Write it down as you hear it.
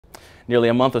Nearly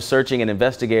a month of searching, and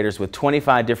investigators with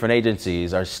 25 different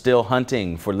agencies are still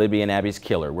hunting for Libby and Abby's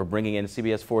killer. We're bringing in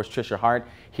CBS4's Tricia Harte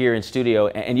here in studio,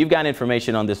 and you've got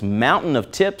information on this mountain of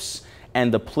tips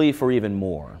and the plea for even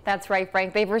more. That's right,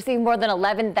 Frank. They've received more than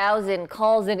 11,000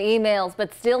 calls and emails,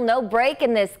 but still no break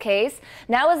in this case.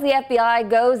 Now, as the FBI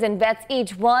goes and vets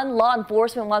each one, law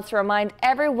enforcement wants to remind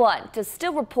everyone to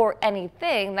still report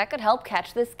anything that could help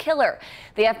catch this killer.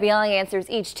 The FBI answers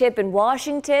each tip in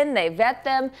Washington. They vet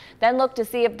them, then look to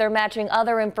see if they're matching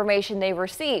other information they've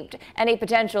received. Any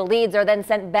potential leads are then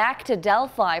sent back to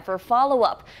Delphi for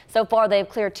follow-up. So far, they've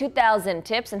cleared 2,000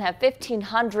 tips and have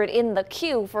 1,500 in the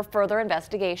queue for further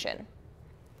investigation.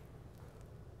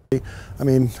 I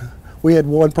mean, we had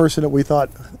one person that we thought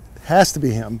has to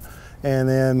be him, and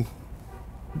then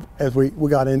as we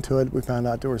got into it, we found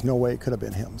out there was no way it could have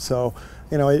been him. So,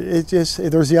 you know, there's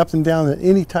the ups and downs in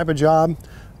any type of job,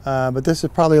 but this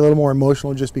is probably a little more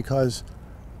emotional just because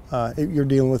you're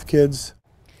dealing with kids.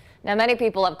 Now, many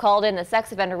people have called in the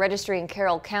sex offender registry in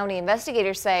Carroll County.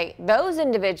 Investigators say those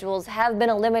individuals have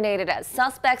been eliminated as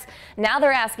suspects. Now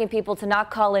they're asking people to not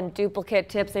call in duplicate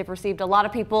tips. They've received a lot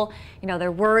of people,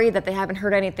 they're worried that they haven't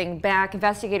heard anything back.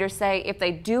 Investigators say if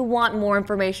they do want more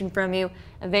information from you,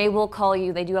 they will call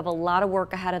you. They do have a lot of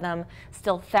work ahead of them.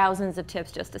 Still thousands of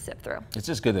tips just to sift through. It's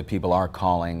just good that people are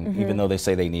calling, even though they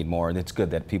say they need more. And it's good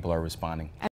that people are responding.